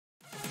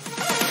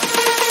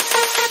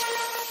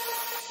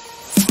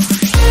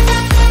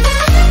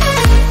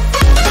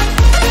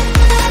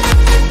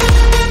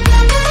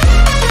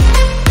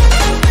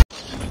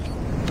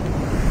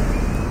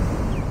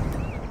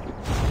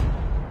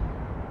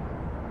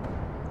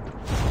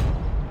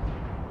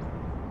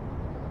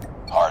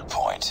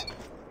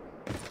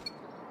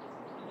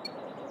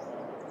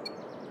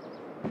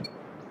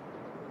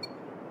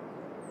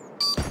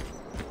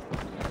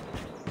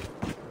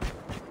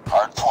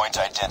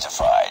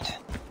identified.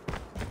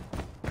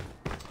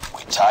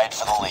 We tied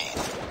for the lead.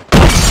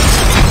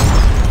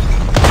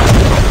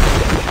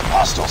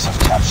 Hostiles have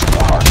captured the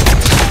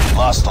hardpoint. We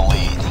lost the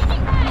lead.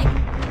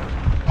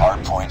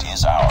 Hardpoint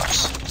is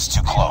ours. It's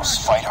too close.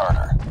 Fight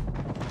harder.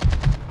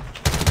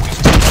 We've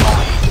taken the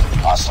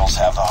lead. Hostiles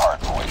have the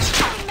hardpoint.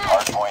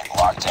 Hardpoint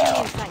locked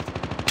down.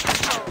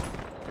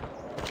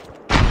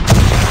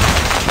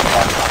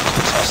 Hardpoint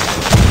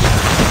contested.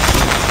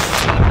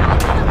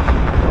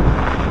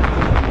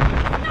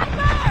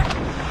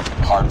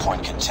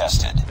 Hardpoint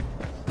contested.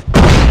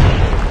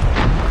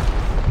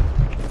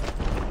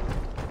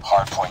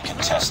 Hardpoint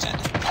contested.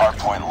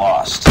 Hardpoint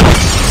lost.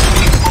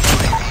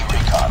 UAV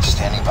recon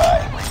standing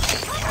by.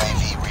 Repeat,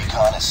 UAV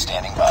recon is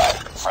standing by.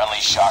 Friendly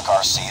Shock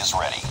RC is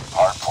ready.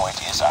 Hardpoint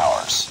is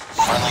ours.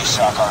 Friendly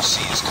Shock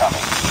RC is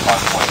coming.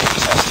 Hardpoint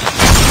contested.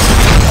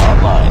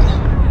 Online.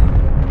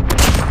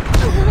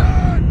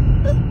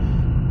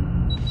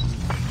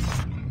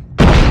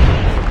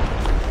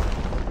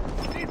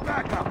 Need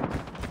backup.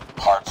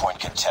 Hardpoint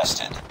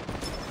contested.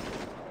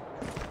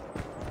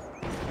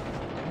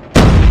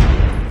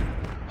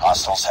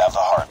 Hostiles have the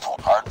hardpoint.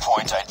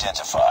 Hardpoint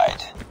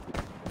identified.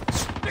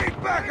 Need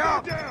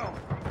backup. Down.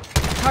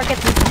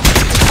 Target's in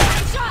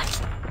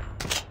sight.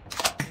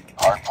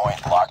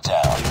 Hardpoint locked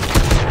down.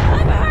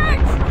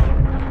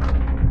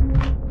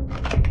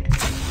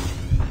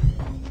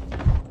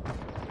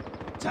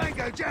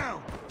 Tango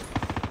down.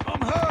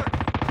 I'm hurt.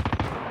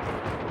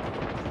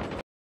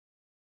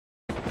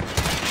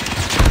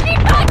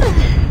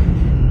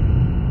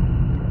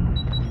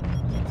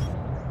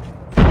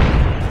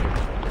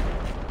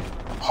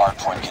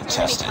 Hardpoint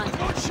contested.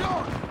 Good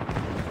shot.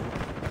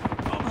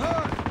 I'm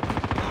hurt.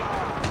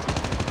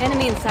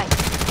 Enemy in sight.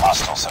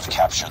 Hostiles have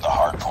captured the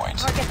hardpoint.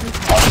 Target's in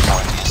sight.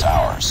 Hardpoint is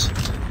ours.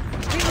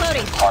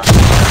 Reloading.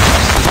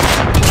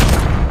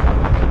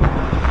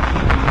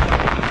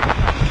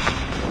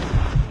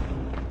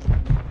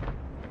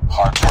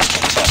 Hardpoint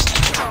contested.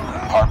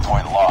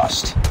 Hardpoint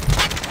lost.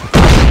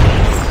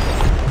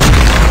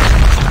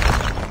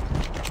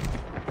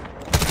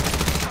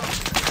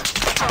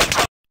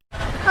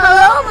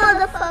 Hello,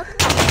 motherfucker.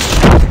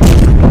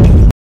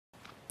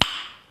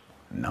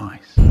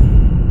 Nice.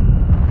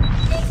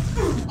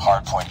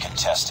 Hardpoint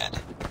contested.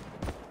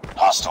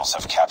 Hostiles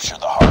have captured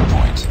the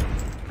hardpoint.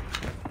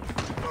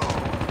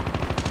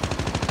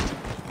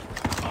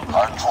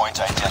 Hardpoint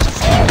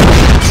identified.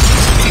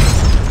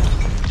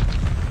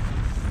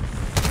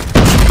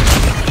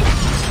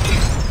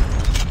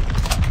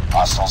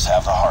 Hostiles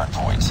have the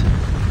hardpoint.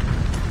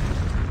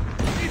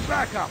 Need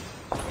backup.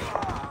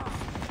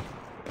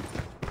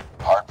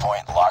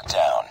 Hardpoint locked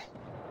down.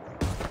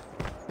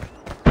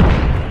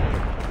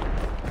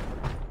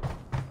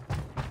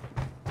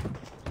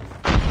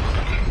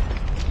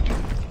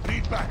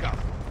 Need backup.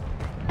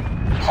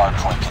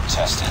 Hardpoint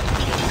contested.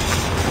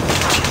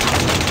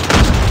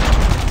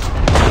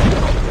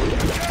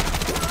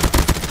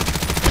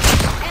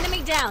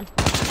 Enemy down.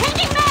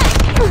 Changing mag!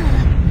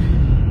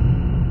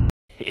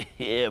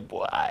 Yeah,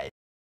 boy.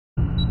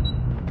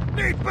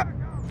 Need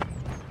backup.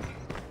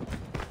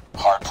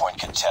 Hardpoint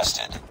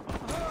contested.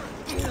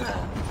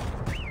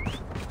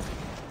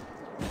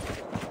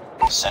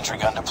 Sentry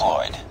gun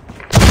deployed.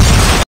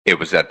 It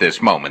was at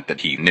this moment that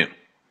he knew.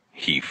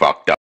 He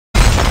fucked up.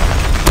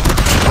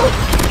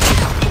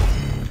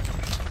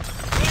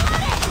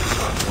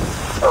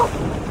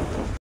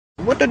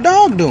 What the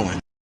dog doing?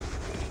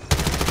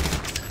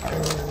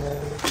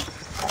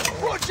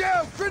 Watch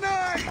out!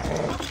 Grenade!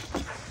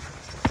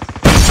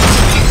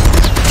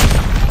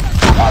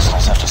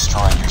 Hostiles have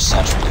destroyed your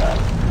sentry gun.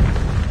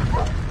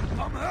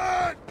 I'm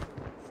hurt.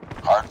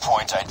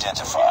 Hardpoint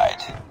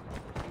identified.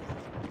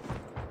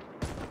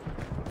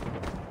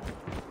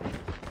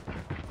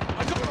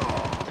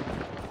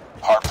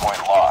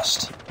 Hardpoint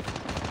lost.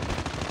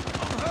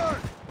 I'm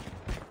hurt.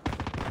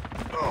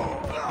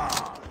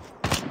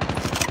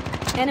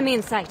 Enemy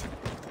in sight.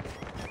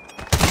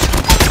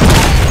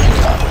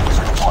 Recon ready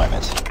for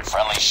deployment.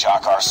 Friendly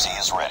Shock RC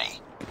is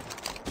ready.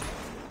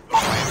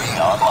 UAV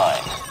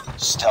online.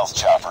 Stealth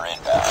chopper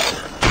inbound.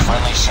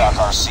 Friendly Shock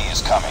RC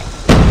is coming.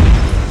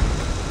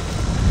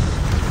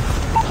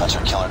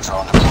 Hunter killer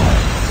drone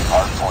deployed.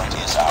 Hardpoint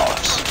is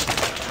ours.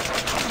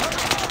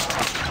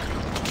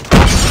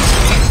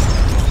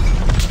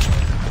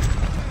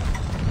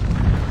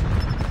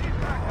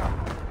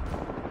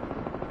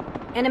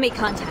 Enemy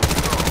contact.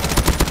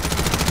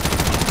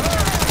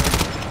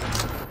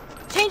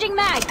 Changing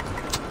mag.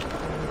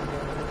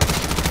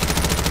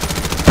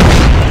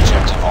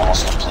 Objective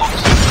almost complete.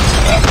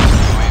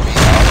 UAV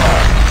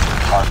online.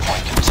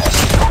 Hardpoint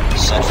contested.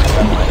 Sentry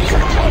gun ready for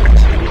deployment.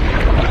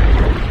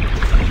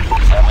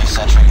 Friendly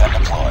sentry gun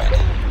deployed.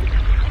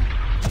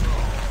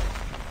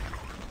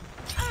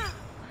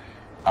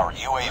 Our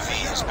UAV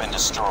has been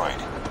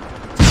destroyed.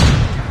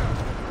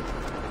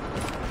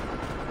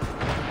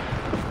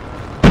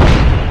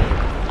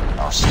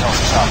 Our stealth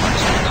chopper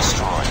has been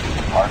destroyed.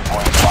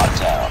 Hardpoint locked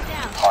down.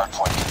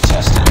 Hardpoint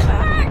contested.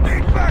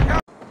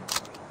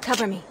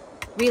 Cover me.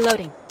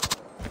 Reloading.